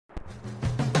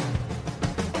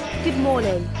Good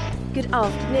morning, good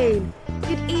afternoon,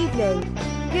 good evening,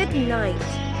 good night.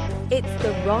 It's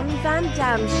the Ron Van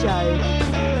Dam Show.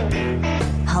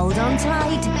 Hold on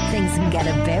tight, things can get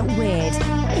a bit weird,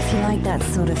 if you like that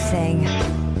sort of thing.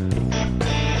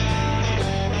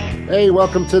 Hey,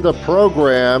 welcome to the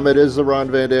program. It is the Ron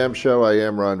Van Dam Show. I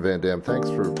am Ron Van Dam. Thanks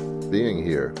for being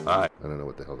here. Hi. I don't know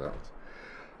what the hell that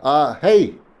was.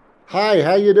 Hey, hi,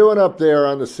 how you doing up there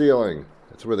on the ceiling?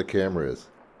 That's where the camera is.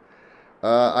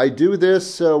 I do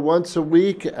this once a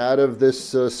week out of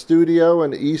this studio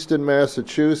in Easton,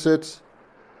 Massachusetts.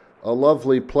 A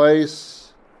lovely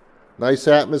place, nice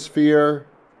atmosphere,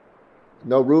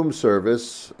 no room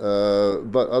service,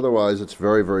 but otherwise it's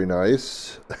very, very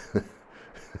nice.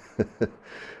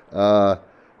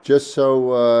 Just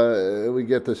so we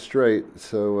get this straight,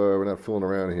 so we're not fooling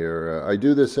around here. I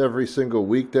do this every single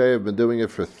weekday. I've been doing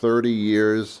it for 30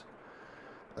 years,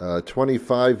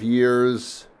 25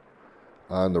 years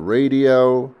on the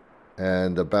radio,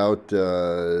 and about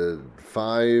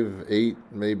 5, 8,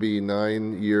 maybe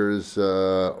 9 years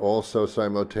also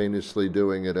simultaneously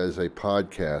doing it as a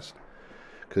podcast.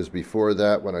 Because before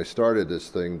that, when I started this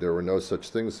thing, there were no such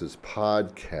things as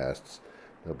podcasts.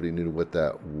 Nobody knew what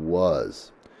that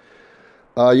was.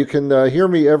 You can hear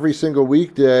me every single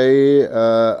weekday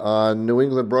on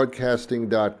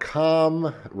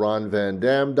NewEnglandBroadcasting.com,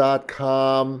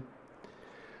 RonVanDam.com,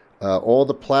 all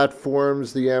the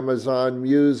platforms, the Amazon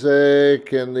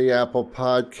Music and the Apple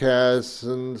Podcasts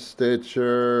and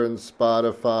Stitcher and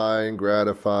Spotify and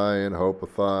Gratify and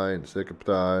Hopify and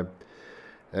Sickify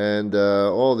and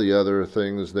all the other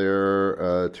things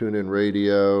there, TuneIn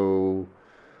Radio,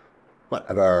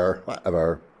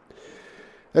 whatever.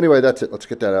 Anyway, that's it. Let's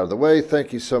get that out of the way.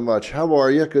 Thank you so much. How are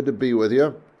you? Good to be with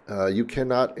you. You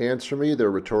cannot answer me.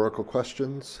 They're rhetorical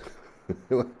questions.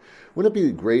 Wouldn't it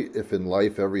be great if in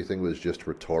life everything was just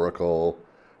rhetorical,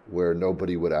 where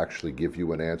nobody would actually give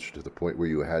you an answer to the point where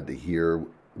you had to hear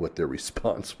what their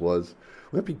response was?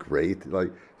 Wouldn't it be great?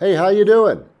 Like, hey, how you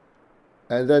doing?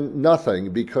 And then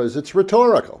nothing, because it's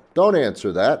rhetorical. Don't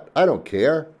answer that. I don't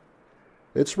care.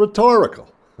 It's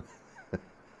rhetorical.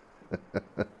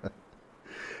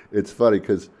 It's funny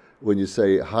because when you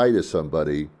say hi to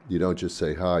somebody, you don't just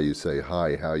say hi, you say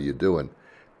hi, how you doing?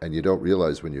 And you don't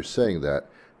realize when you're saying that,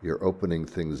 you're opening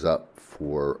things up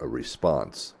for a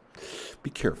response. Be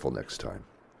careful next time.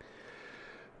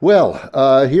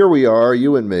 Well, here we are,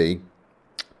 you and me.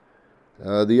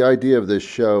 The idea of this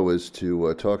show is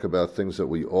to talk about things that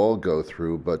we all go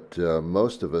through, but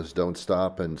most of us don't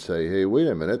stop and say, hey, wait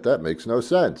a minute, that makes no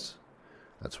sense.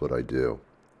 That's what I do.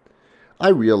 I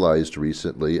realized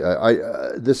recently,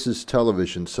 this is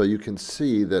television, so you can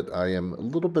see that I am a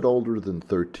little bit older than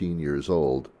 13 years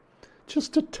old.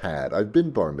 Just a tad. I've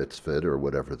been bar mitzvahed, or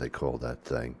whatever they call that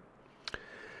thing.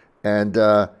 And,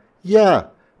 yeah,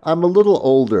 I'm a little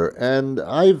older, and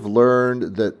I've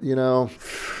learned that,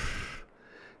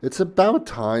 it's about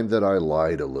time that I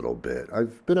lied a little bit.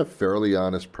 I've been a fairly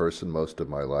honest person most of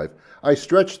my life. I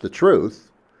stretch the truth.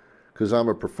 Because I'm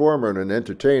a performer and an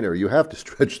entertainer, you have to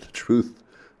stretch the truth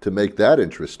to make that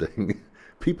interesting.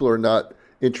 People are not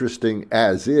interesting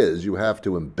as is. You have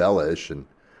to embellish and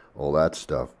all that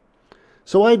stuff.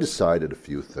 So I decided a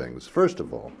few things. First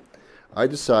of all, I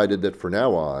decided that for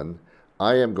now on,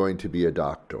 I am going to be a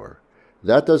doctor.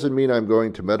 That doesn't mean I'm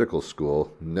going to medical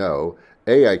school. No.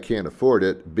 A, I can't afford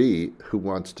it. B, who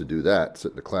wants to do that?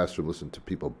 Sit in the classroom, listen to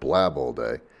people blab all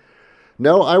day.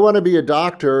 No, I want to be a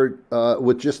doctor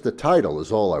with just the title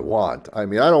is all I want. I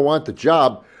mean, I don't want the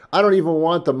job. I don't even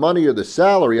want the money or the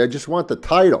salary. I just want the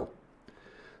title.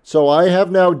 So I have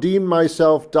now deemed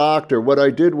myself doctor. What I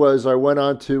did was I went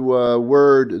on to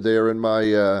Word there in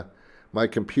my my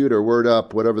computer, Word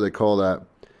Up, whatever they call that,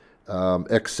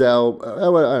 Excel, I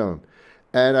don't know.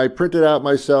 And I printed out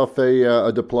myself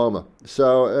a diploma.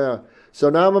 So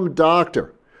now I'm a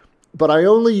doctor. But I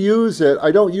only use it,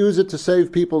 I don't use it to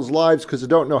save people's lives because I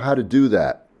don't know how to do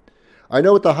that. I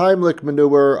know what the Heimlich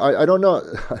maneuver, I don't know,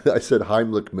 I said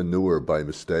Heimlich maneuver by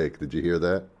mistake. Did you hear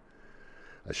that?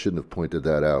 I shouldn't have pointed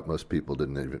that out. Most people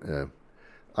didn't even,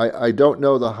 I don't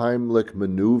know the Heimlich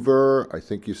maneuver. I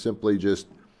think you simply just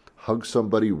hug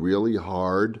somebody really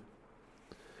hard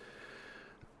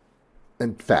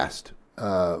and fast.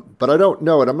 But I don't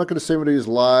know it. I'm not going to save anybody's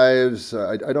lives.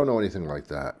 I don't know anything like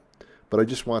that. But I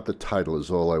just want the title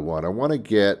is all I want. I want to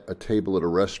get a table at a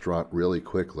restaurant really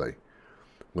quickly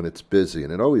when it's busy.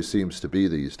 And it always seems to be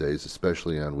these days,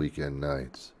 especially on weekend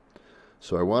nights.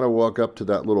 So I want to walk up to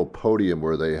that little podium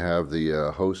where they have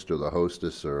the host or the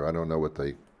hostess, or I don't know what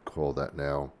they call that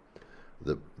now,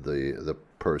 the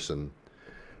person.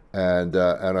 And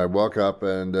I walk up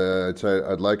and I'd say,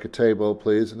 I'd like a table,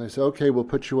 please. And they say, okay, we'll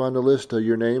put you on the list.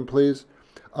 Your name, please?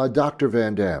 Dr.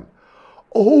 Van Dam.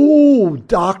 Oh,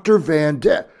 Dr. Van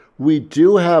Dam. We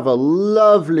do have a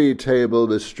lovely table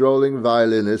with strolling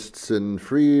violinists and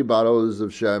free bottles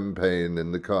of champagne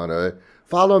in the corner.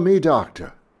 Follow me,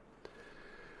 doctor.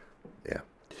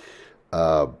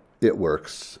 Yeah. It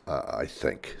works, I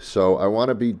think. So I want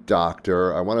to be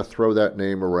doctor. I want to throw that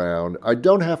name around. I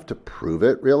don't have to prove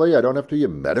it, really. I don't have to be a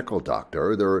medical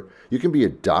doctor. You can be a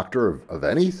doctor of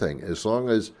anything as long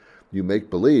as you make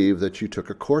believe that you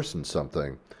took a course in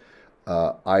something.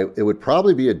 It would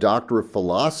probably be a doctor of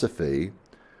philosophy.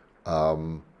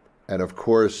 And of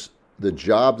course, the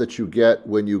job that you get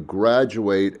when you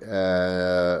graduate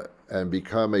and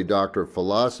become a doctor of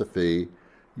philosophy,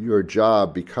 your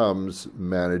job becomes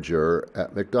manager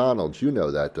at McDonald's. You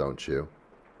know that, don't you?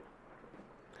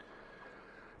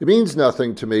 It means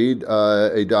nothing to me,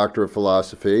 a doctor of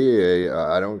philosophy,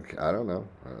 I don't know,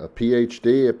 a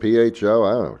PhD, a PHO,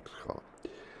 I don't know what to call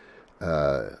it.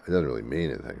 It doesn't really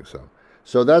mean anything,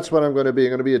 So that's what I'm going to be. I'm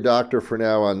going to be a doctor for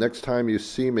now on. Next time you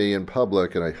see me in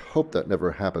public, and I hope that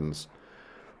never happens,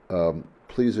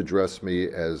 please address me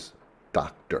as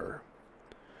doctor.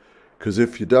 Because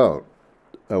if you don't,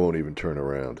 I won't even turn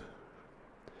around.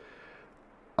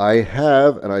 I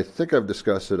have, and I think I've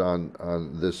discussed it on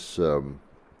this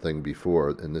thing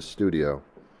before in this studio.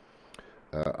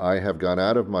 I have gone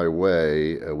out of my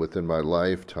way within my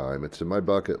lifetime. It's in my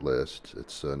bucket list.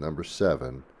 It's number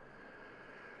 7.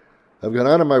 I've gone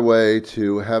out of my way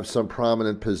to have some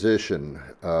prominent position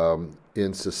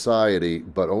in society,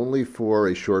 but only for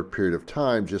a short period of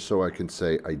time, just so I can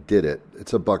say I did it.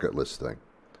 It's a bucket list thing.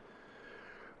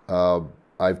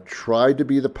 I've tried to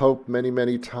be the Pope many,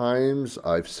 many times.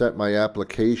 I've sent my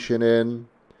application in,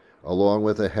 along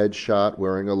with a headshot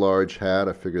wearing a large hat.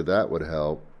 I figured that would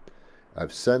help.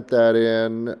 I've sent that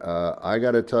in. I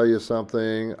got to tell you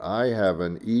something. I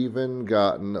haven't even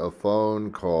gotten a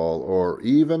phone call or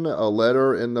even a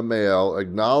letter in the mail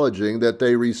acknowledging that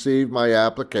they received my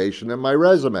application and my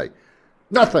resume.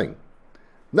 Nothing.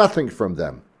 Nothing from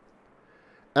them.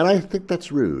 And I think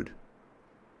that's rude.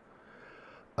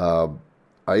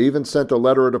 I even sent a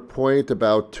letter at a point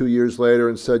about 2 years later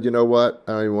and said, you know what?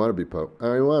 I don't even want to be Pope. I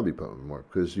don't even want to be Pope anymore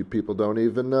because you people don't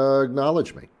even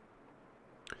acknowledge me.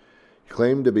 You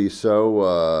claim to be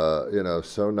so,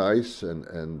 so nice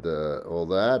and all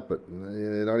that, but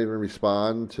you don't even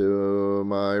respond to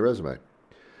my resume.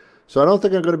 So I don't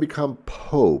think I'm going to become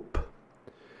Pope.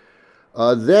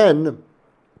 Then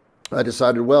I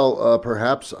decided,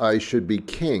 perhaps I should be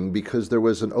king because there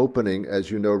was an opening,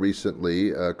 as you know,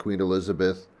 recently. Queen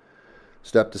Elizabeth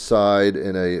stepped aside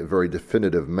in a very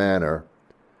definitive manner.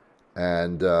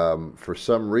 And for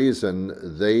some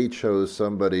reason, they chose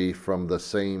somebody from the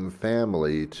same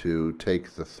family to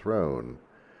take the throne.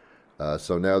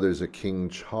 So now there's a King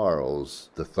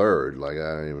Charles III. Like,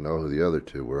 I don't even know who the other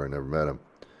two were. I never met him.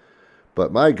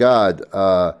 But my God,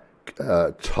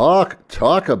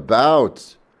 talk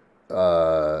about...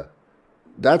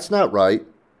 that's not right.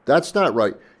 That's not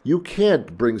right. You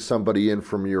can't bring somebody in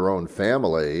from your own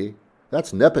family.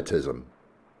 That's nepotism.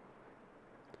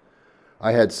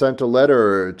 I had sent a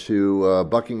letter to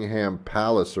Buckingham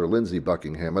Palace or Lindsay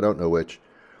Buckingham, I don't know which.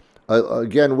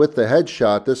 Again, with the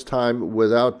headshot, this time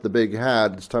without the big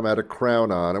hat. This time I had a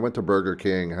crown on. I went to Burger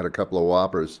King, had a couple of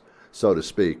Whoppers, so to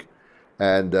speak,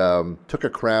 and took a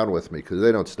crown with me because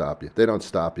they don't stop you. They don't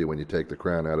stop you when you take the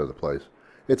crown out of the place.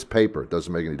 It's paper. It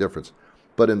doesn't make any difference.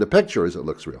 But in the pictures, it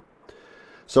looks real.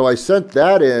 So I sent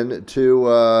that in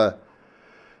to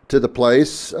the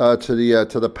place, to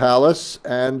the palace,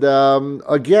 and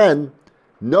again,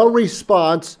 no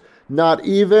response. Not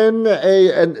even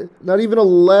a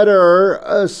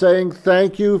letter saying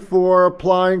thank you for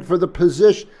applying for the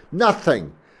position.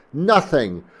 Nothing.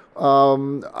 I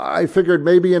figured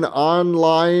maybe an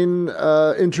online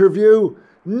interview.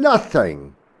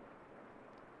 Nothing.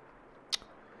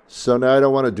 So now I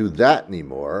don't want to do that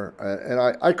anymore. And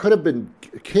I could have been,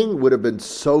 king would have been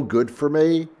so good for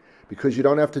me because you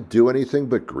don't have to do anything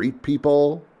but greet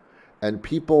people and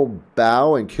people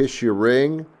bow and kiss your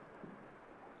ring.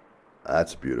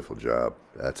 That's a beautiful job.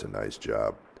 That's a nice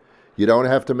job. You don't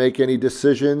have to make any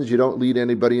decisions. You don't lead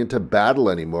anybody into battle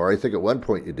anymore. I think at one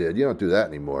point you did. You don't do that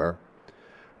anymore.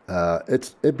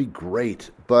 It'd be great.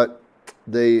 But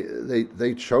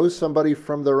they chose somebody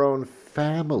from their own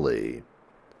family,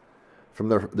 from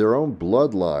their own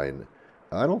bloodline.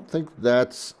 I don't think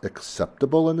that's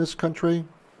acceptable in this country.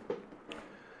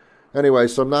 Anyway,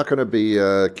 so I'm not going to be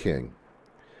king.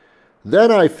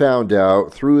 Then I found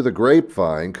out through the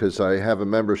grapevine, because I have a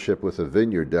membership with a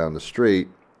vineyard down the street,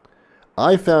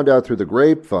 I found out through the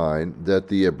grapevine that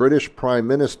the British Prime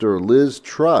Minister Liz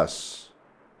Truss,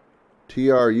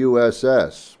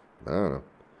 Truss, I don't know,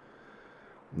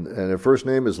 and her first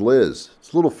name is Liz.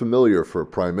 It's a little familiar for a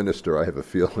prime minister, I have a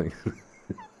feeling.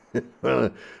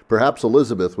 Perhaps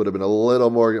Elizabeth would have been a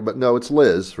little more, but no, it's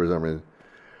Liz for some reason.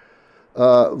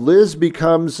 Liz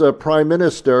becomes prime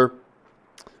minister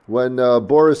when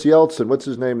Boris Yeltsin, what's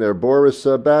his name there? Boris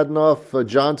Badenoff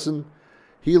Johnson,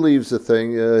 he leaves the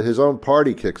thing. His own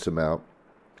party kicks him out.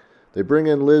 They bring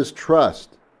in Liz Truss.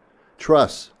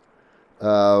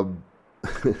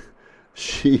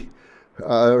 She,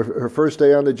 her first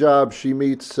day on the job, she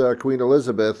meets Queen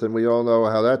Elizabeth, and we all know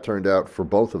how that turned out for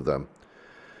both of them.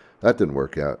 That didn't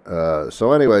work out.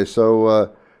 So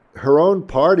her own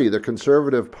party, the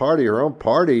Conservative Party, her own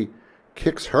party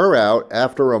kicks her out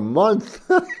after a month.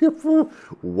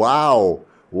 Wow.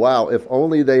 If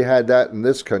only they had that in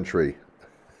this country.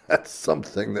 That's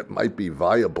something that might be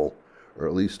viable, or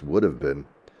at least would have been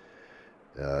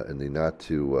in the not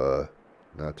too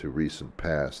recent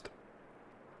past.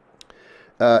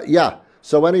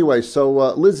 So anyway,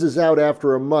 Liz is out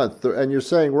after a month, and you're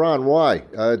saying, Ron, why?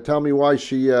 Tell me why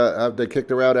they kicked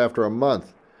her out after a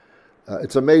month.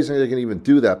 It's amazing they can even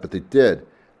do that, but they did,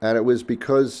 and it was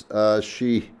because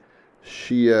she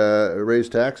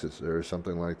raised taxes or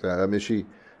something like that. I mean,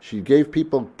 she gave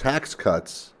people tax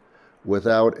cuts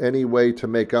without any way to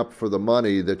make up for the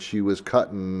money that she was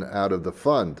cutting out of the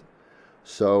fund.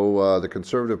 So the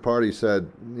Conservative Party said,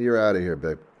 "You're out of here,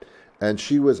 babe," and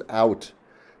she was out.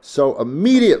 So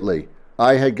immediately,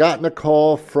 I had gotten a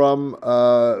call from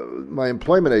my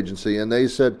employment agency, and they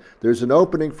said, there's an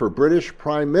opening for British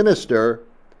Prime Minister.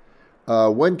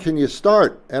 When can you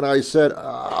start? And I said,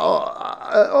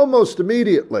 almost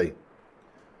immediately.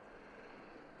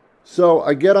 So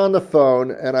I get on the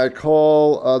phone, and I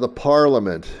call the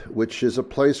Parliament, which is a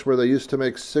place where they used to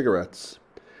make cigarettes.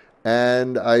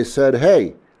 And I said,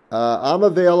 hey, I'm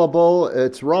available.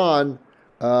 It's Ron.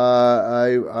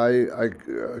 I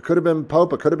could have been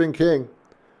Pope, I could have been King,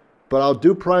 but I'll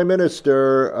do Prime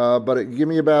Minister, but give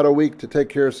me about a week to take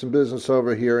care of some business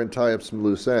over here and tie up some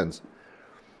loose ends.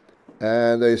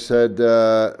 And they said,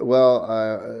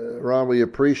 Ron, we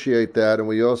appreciate that, and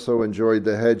we also enjoyed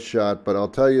the headshot, but I'll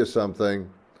tell you something,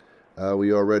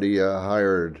 we already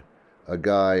hired a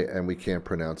guy, and we can't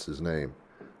pronounce his name.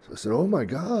 So I said, oh my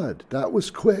God, that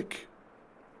was quick.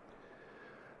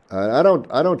 I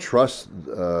don't trust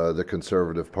the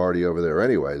Conservative Party over there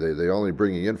anyway. They only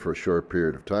bring you in for a short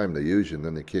period of time. They use you, and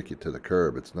then they kick you to the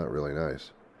curb. It's not really nice.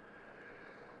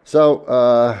 So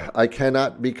I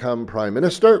cannot become Prime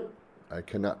Minister. I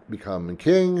cannot become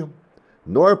King,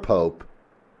 nor Pope.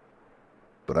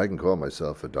 But I can call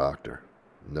myself a doctor.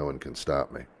 No one can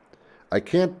stop me. I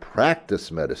can't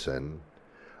practice medicine.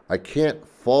 I can't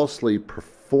falsely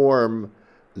perform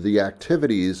the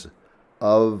activities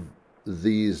of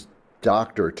these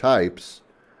doctor types,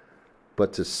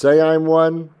 but to say I'm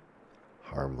one,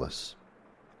 harmless.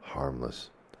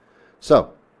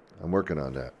 So, I'm working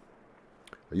on that.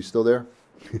 Are you still there?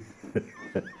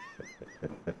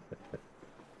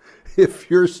 If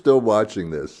you're still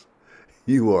watching this,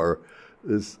 you've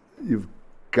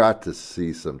got to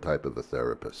see some type of a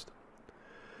therapist.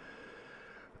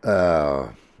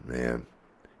 Oh, man.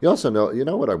 You also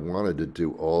know what I wanted to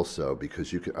do also,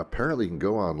 because you can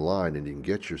go online and you can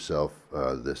get yourself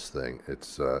this thing.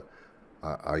 It's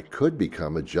I could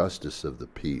become a justice of the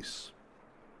peace.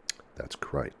 That's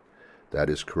right. That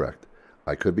is correct.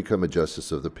 I could become a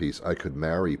justice of the peace. I could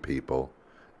marry people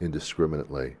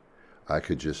indiscriminately. I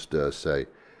could just say,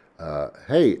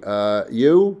 hey,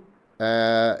 you,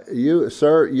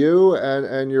 sir, you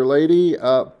and your lady,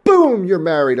 boom, you're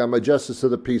married. I'm a justice of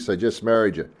the peace. I just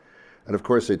married you. And of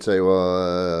course they'd say,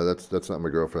 well, that's not my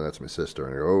girlfriend, that's my sister.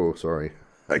 And I go, oh, sorry,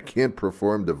 I can't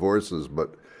perform divorces,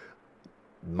 but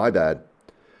my bad.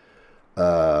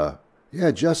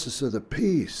 Yeah, justice of the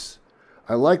peace.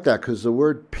 I like that because the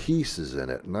word peace is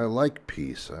in it, and I like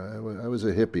peace. I was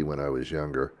a hippie when I was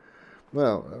younger.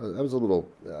 Well, I was a little,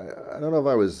 I don't know if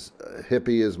I was a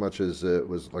hippie as much as it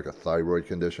was like a thyroid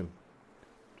condition.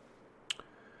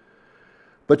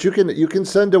 But you can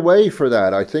send away for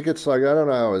that. I think it's like, I don't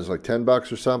know, it's like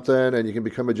 $10 or something, and you can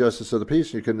become a justice of the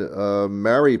peace. You can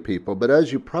marry people. But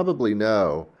as you probably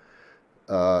know,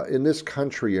 in this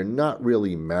country, you're not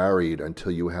really married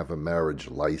until you have a marriage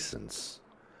license.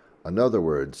 In other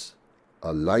words,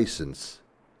 a license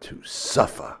to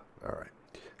suffer. All right,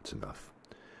 it's enough.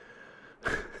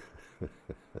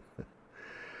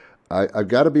 I've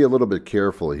got to be a little bit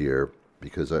careful here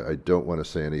because I don't want to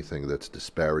say anything that's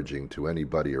disparaging to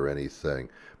anybody or anything.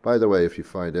 By the way, if you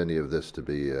find any of this to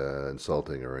be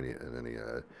insulting or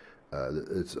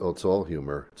it's all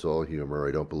humor. It's all humor.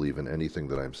 I don't believe in anything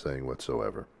that I'm saying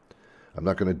whatsoever. I'm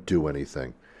not going to do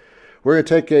anything. We're going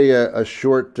to take a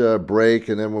short break,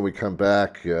 and then when we come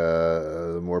back,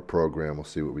 more program. We'll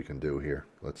see what we can do here.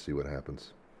 Let's see what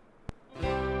happens.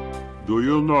 Do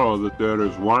you know that there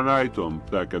is one item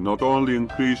that can not only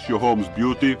increase your home's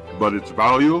beauty, but its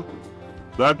value?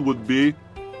 That would be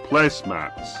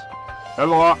placemats.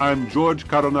 Hello, I'm George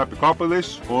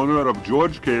Karanapikopoulos, owner of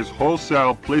George K's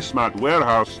Wholesale Placemat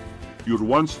Warehouse, your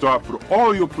one-stop for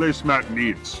all your placemat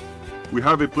needs. We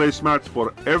have a placemat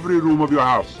for every room of your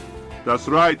house. That's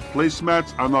right,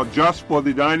 placemats are not just for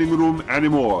the dining room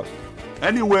anymore.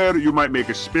 Anywhere you might make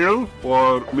a spill,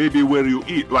 or maybe where you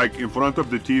eat, like in front of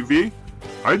the TV.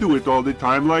 I do it all the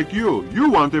time like you. You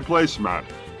want a placemat.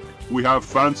 We have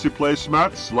fancy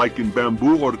placemats like in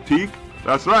bamboo or teak.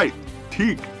 That's right,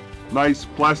 teak. Nice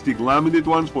plastic laminate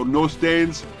ones for no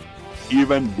stains,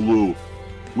 even blue.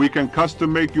 We can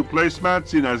custom make you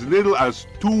placemats in as little as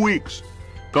 2 weeks.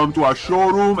 Come to our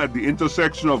showroom at the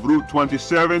intersection of Route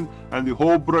 27 and the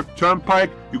Holbrook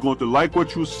Turnpike. You're going to like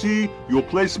what you see. Your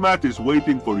placemat is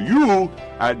waiting for you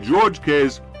at George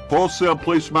K's Wholesale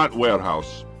Placemat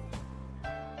Warehouse.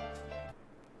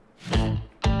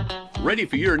 Ready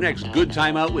for your next good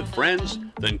time out with friends?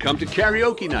 Then come to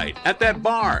karaoke night at that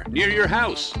bar near your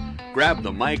house. Grab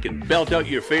the mic and belt out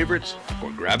your favorites,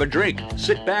 or grab a drink,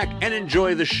 sit back and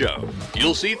enjoy the show.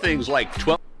 You'll see things like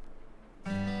 12...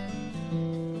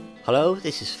 Hello,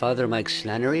 this is Father Mike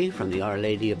Slannery from the Our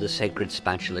Lady of the Sacred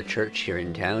Spatula Church here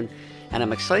in town, and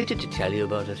I'm excited to tell you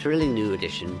about a thrilling new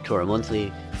addition to our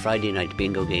monthly Friday night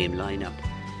bingo game lineup.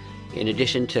 In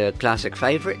addition to classic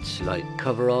favourites like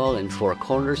Coverall and Four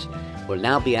Corners, we'll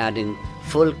now be adding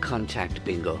Full Contact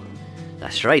Bingo.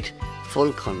 That's right,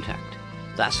 Full Contact.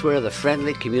 That's where the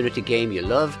friendly community game you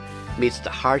love meets the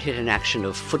hard-hitting action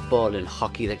of football and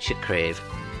hockey that you crave.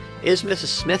 Is Mrs.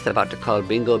 Smith about to call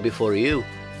bingo before you?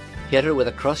 Hit her with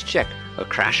a cross-check or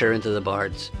crash her into the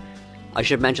boards. I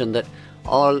should mention that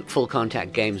all full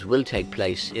contact games will take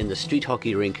place in the street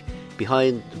hockey rink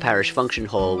behind the parish function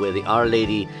hall where the Our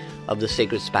Lady of the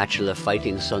Sacred Spatula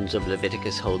Fighting Sons of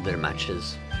Leviticus hold their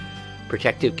matches.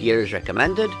 Protective gear is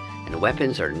recommended and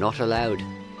weapons are not allowed.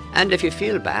 And if you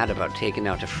feel bad about taking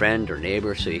out a friend or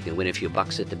neighbour so you can win a few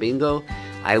bucks at the bingo,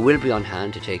 I will be on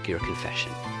hand to take your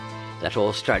confession. That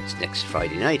all starts next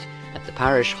Friday night at the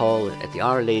Parish Hall at the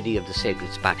Our Lady of the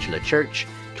Sacred Spatula Church,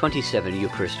 27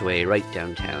 Eucharist Way, right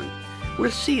downtown.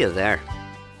 We'll see you there.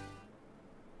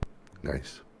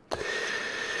 Nice.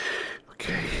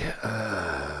 Okay.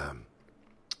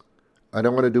 I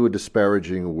don't want to do a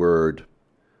disparaging word.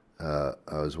 I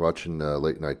was watching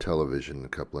late night television a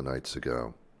couple of nights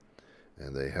ago,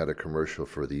 and they had a commercial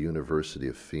for the University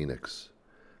of Phoenix.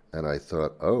 And I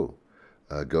thought,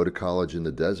 go to college in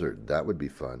the desert. That would be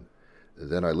fun.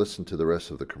 Then I listened to the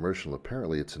rest of the commercial.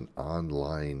 Apparently, it's an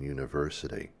online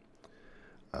university.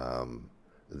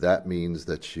 That means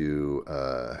that you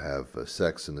have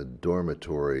sex in a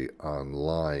dormitory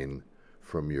online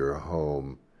from your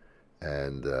home.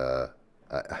 And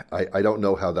I don't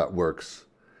know how that works.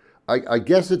 I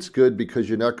guess it's good because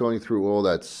you're not going through all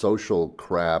that social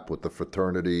crap with the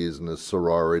fraternities and the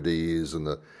sororities and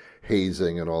the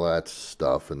hazing and all that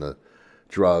stuff and the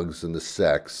drugs and the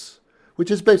sex, which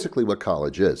is basically what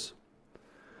college is.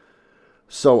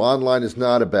 So online is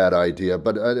not a bad idea,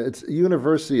 but it's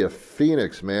University of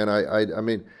Phoenix, man. I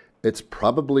mean, it's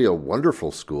probably a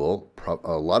wonderful school.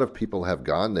 A lot of people have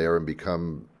gone there and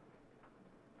become,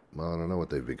 well, I don't know what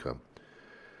they've become.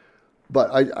 But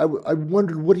I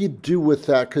wondered, what do you do with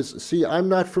that? Because, see, I'm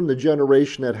not from the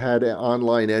generation that had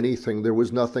online anything. There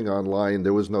was nothing online.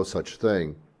 There was no such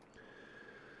thing.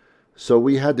 So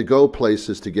we had to go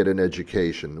places to get an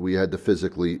education. We had to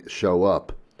physically show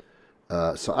up.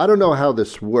 So I don't know how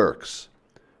this works,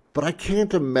 but I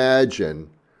can't imagine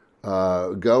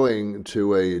going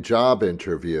to a job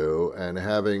interview and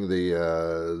having the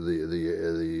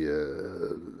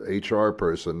HR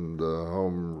person,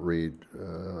 the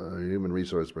human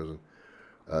resource person,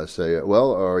 say,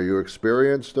 "Well, are you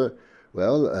experienced?" Yeah.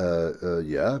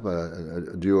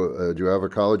 Do you have a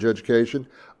college education?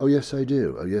 Oh, yes, I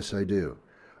do. Oh, yes, I do.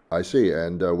 I see.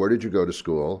 And where did you go to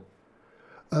school?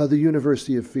 The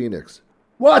University of Phoenix.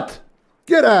 What?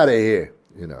 Get out of here!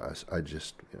 I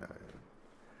just.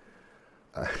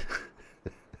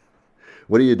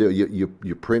 What do?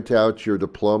 You print out your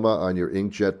diploma on your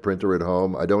inkjet printer at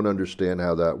home? I don't understand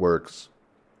how that works.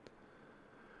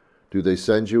 Do they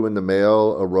send you in the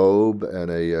mail a robe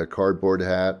and a cardboard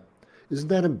hat? Isn't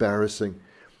that embarrassing?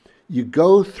 You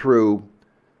go through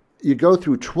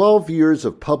 12 years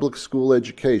of public school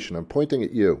education. I'm pointing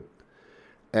at you.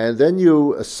 And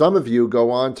then some of you go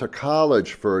on to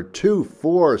college for 2,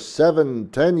 4, 7,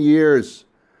 10 years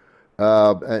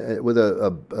with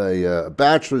a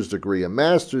bachelor's degree, a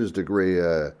master's degree,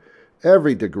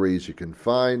 every degrees you can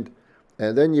find.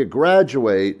 And then you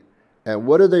graduate, and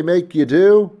what do they make you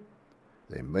do?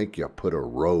 They make you put a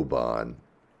robe on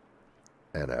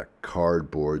and a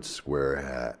cardboard square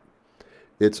hat.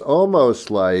 It's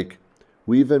almost like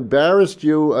we've embarrassed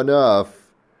you enough.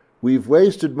 We've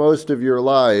wasted most of your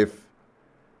life.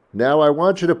 Now I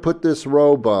want you to put this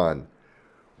robe on.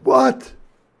 What?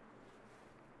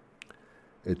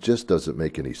 It just doesn't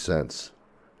make any sense.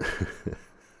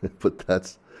 But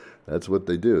that's what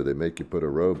they do. They make you put a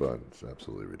robe on. It's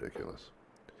absolutely ridiculous.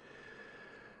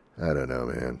 I don't know,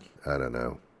 man. I don't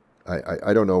know.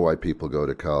 I don't know why people go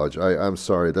to college. I'm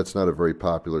sorry, that's not a very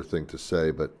popular thing to say,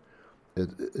 but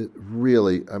it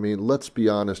really, I mean, let's be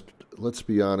honest.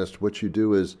 What you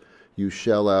do is you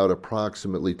shell out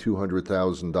approximately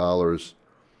 $200,000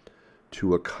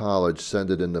 to a college,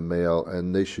 send it in the mail,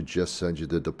 and they should just send you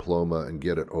the diploma and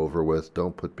get it over with.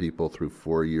 Don't put people through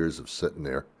 4 years of sitting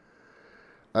there.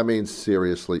 I mean,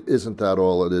 seriously, isn't that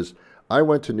all it is? I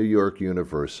went to New York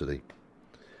University,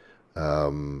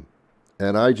 and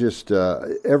I just,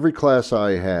 every class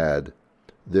I had,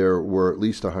 there were at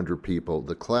least 100 people.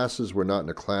 The classes were not in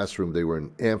a classroom, they were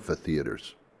in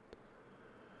amphitheaters.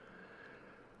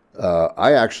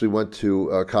 I actually went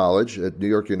to college at New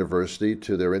York University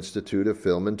to their Institute of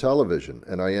Film and Television,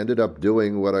 and I ended up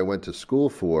doing what I went to school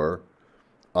for,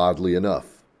 oddly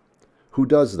enough. Who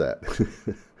does that?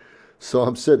 So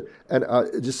I'm sitting, and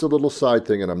just a little side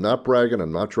thing, and I'm not bragging,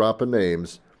 I'm not dropping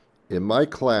names. In my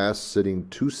class, sitting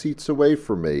 2 seats away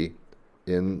from me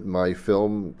in my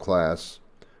film class,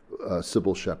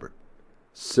 Sybil Shepherd.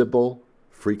 Sybil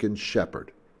freaking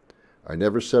Shepherd. I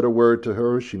never said a word to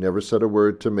her. She never said a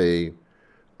word to me.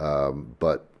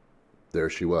 But there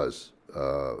she was,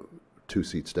 2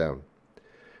 seats down.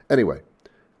 Anyway,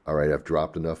 all right, I've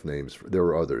dropped enough names. There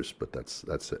were others, but that's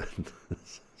it.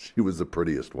 She was the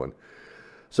prettiest one.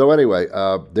 So anyway,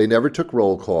 they never took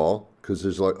roll call because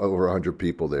there's like over 100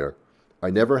 people there. I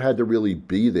never had to really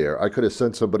be there. I could have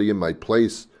sent somebody in my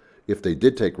place if they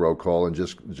did take roll call and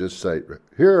just say,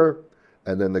 here,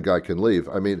 and then the guy can leave.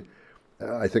 I mean,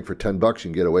 I think for $10 you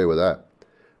can get away with that.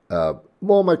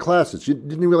 All my classes, you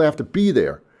didn't really have to be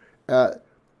there.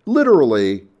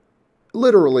 Literally,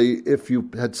 if you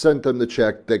had sent them the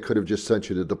check, they could have just sent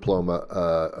you the diploma,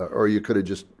 or you could have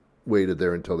just waited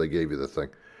there until they gave you the thing.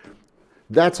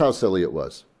 That's how silly it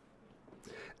was.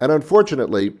 And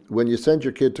unfortunately, when you send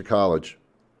your kid to college,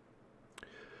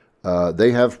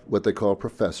 they have what they call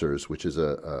professors, which is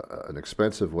an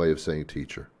expensive way of saying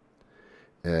teacher.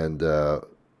 And the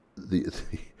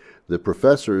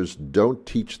professors don't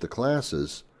teach the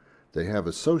classes. They have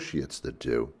associates that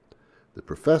do. The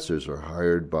professors are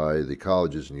hired by the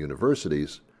colleges and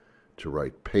universities to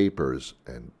write papers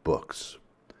and books.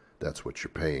 That's what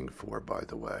you're paying for, by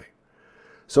the way.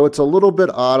 So it's a little bit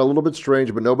odd, a little bit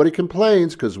strange, but nobody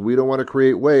complains because we don't want to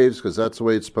create waves because that's the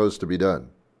way it's supposed to be done.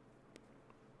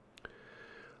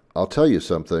 I'll tell you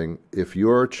something. If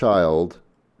you're a child,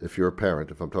 if you're a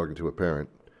parent, if I'm talking to a parent,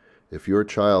 if your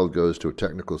child goes to a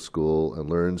technical school and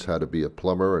learns how to be a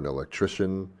plumber, an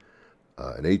electrician,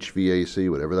 an HVAC,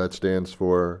 whatever that stands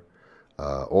for,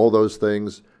 all those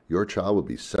things, your child will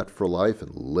be set for life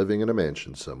and living in a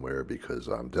mansion somewhere because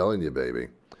I'm telling you, baby,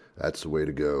 that's the way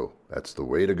to go. That's the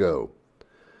way to go.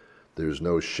 There's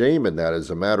no shame in that. As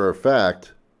a matter of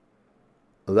fact,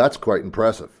 that's quite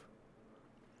impressive.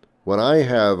 When I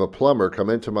have a plumber come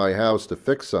into my house to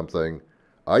fix something,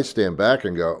 I stand back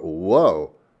and go,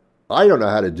 whoa, I don't know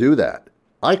how to do that.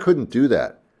 I couldn't do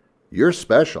that. You're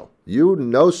special. You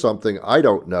know something I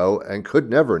don't know and could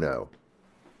never know.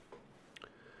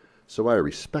 So I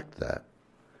respect that.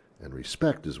 And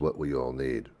respect is what we all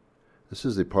need. This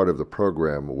is the part of the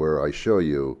program where I show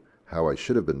you how I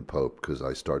should have been Pope because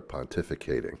I start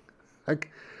pontificating.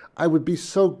 I would be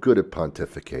so good at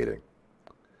pontificating.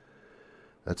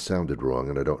 That sounded wrong,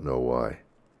 and I don't know why.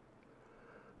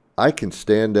 I can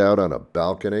stand out on a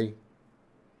balcony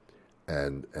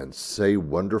and say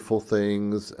wonderful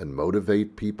things and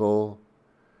motivate people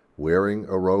wearing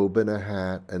a robe and a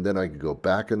hat, and then I can go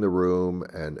back in the room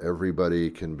and everybody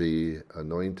can be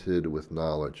anointed with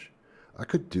knowledge. I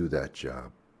could do that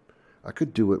job. I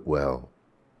could do it well.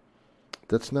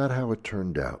 That's not how it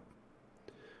turned out.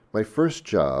 My first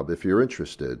job, if you're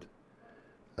interested,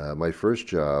 My first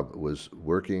job was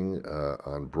working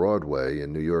on Broadway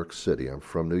in New York City. I'm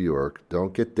from New York.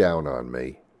 Don't get down on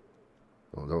me.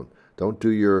 Don't do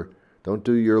your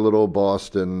little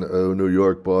Boston, New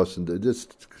York, Boston.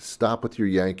 Just stop with your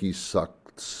Yankees suck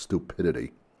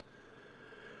stupidity.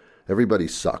 Everybody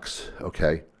sucks,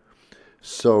 okay?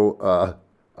 So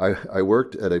I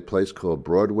worked at a place called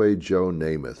Broadway Joe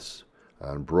Namath's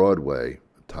on Broadway,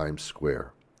 Times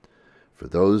Square. For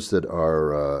those that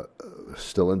are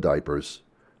still in diapers,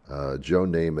 Joe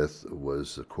Namath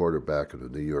was the quarterback of the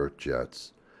New York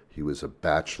Jets. He was a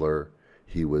bachelor.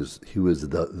 He was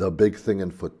the big thing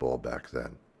in football back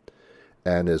then.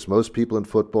 And as most people in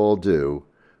football do,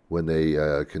 when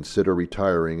they consider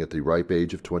retiring at the ripe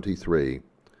age of 23,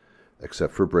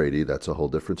 except for Brady, that's a whole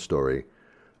different story,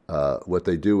 what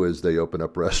they do is they open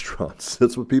up restaurants.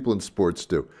 That's what people in sports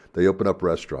do. They open up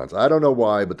restaurants. I don't know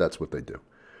why, but that's what they do.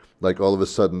 Like all of a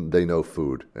sudden they know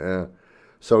food.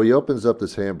 So he opens up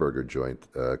this hamburger joint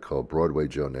called Broadway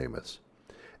Joe Namath's.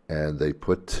 And they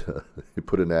put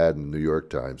an ad in the New York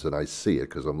Times, and I see it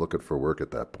because I'm looking for work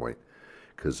at that point.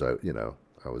 Because I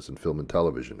was in film and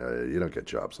television. You don't get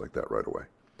jobs like that right away.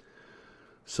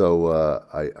 So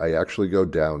I actually go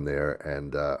down there,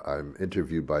 and I'm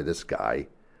interviewed by this guy,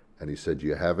 and he said, "Do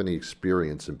you have any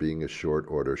experience in being a short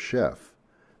order chef?"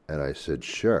 And I said,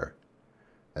 "Sure."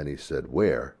 And he said,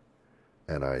 "Where?"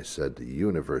 And I said, "The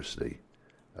University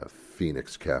of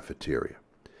Phoenix Cafeteria."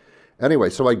 Anyway,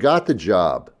 so I got the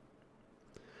job.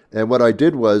 And what I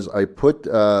did was I put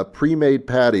pre-made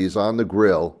patties on the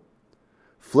grill,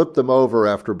 flipped them over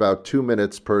after about 2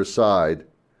 minutes per side,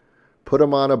 put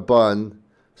them on a bun,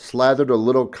 slathered a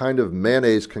little kind of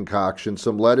mayonnaise concoction,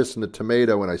 some lettuce and a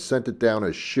tomato, and I sent it down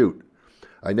a chute.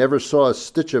 I never saw a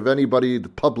stitch of anybody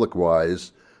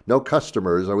public-wise, no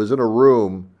customers. I was in a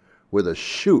room with a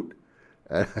chute,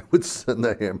 and I would send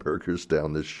the hamburgers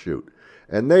down this chute.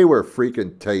 And they were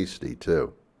freaking tasty,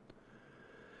 too.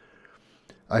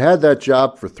 I had that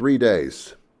job for 3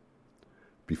 days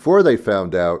before they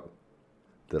found out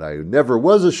that I never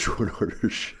was a short order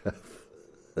chef.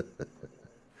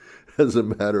 As a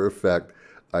matter of fact,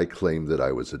 I claimed that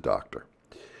I was a doctor.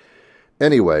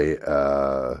 Anyway,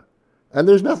 and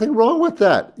there's nothing wrong with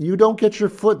that. You don't get your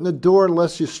foot in the door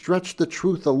unless you stretch the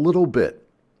truth a little bit.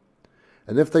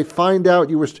 And if they find out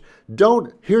you were,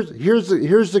 here's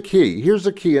the key. Here's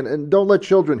the key, and don't let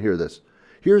children hear this.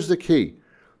 Here's the key.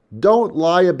 Don't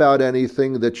lie about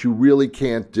anything that you really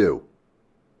can't do.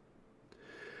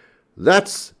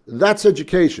 That's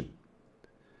education.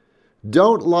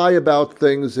 Don't lie about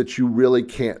things that you really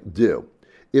can't do.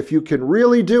 If you can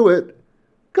really do it,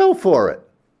 go for it.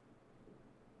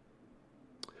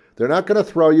 They're not going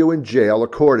to throw you in jail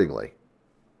accordingly.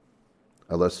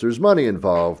 Unless there's money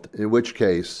involved, in which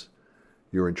case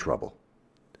you're in trouble.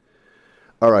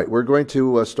 All right, we're going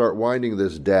to start winding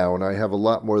this down. I have a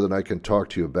lot more than I can talk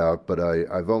to you about, but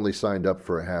I've only signed up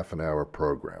for a half-an-hour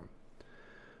program.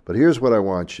 But here's what I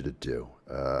want you to do.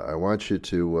 I want you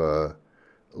to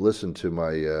listen to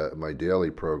my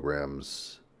daily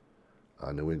programs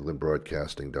on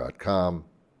NewEnglandBroadcasting.com,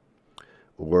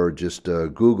 or just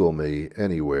Google me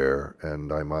anywhere,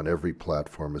 and I'm on every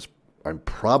platform. I'm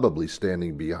probably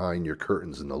standing behind your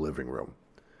curtains in the living room.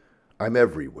 I'm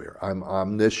everywhere. I'm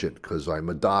omniscient because I'm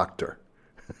a doctor.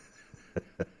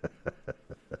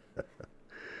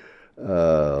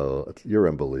 You're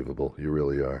unbelievable. You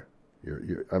really are.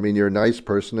 You're a nice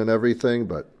person and everything,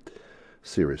 but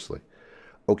seriously.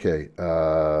 Okay,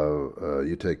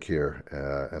 you take care,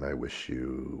 and I wish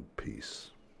you peace.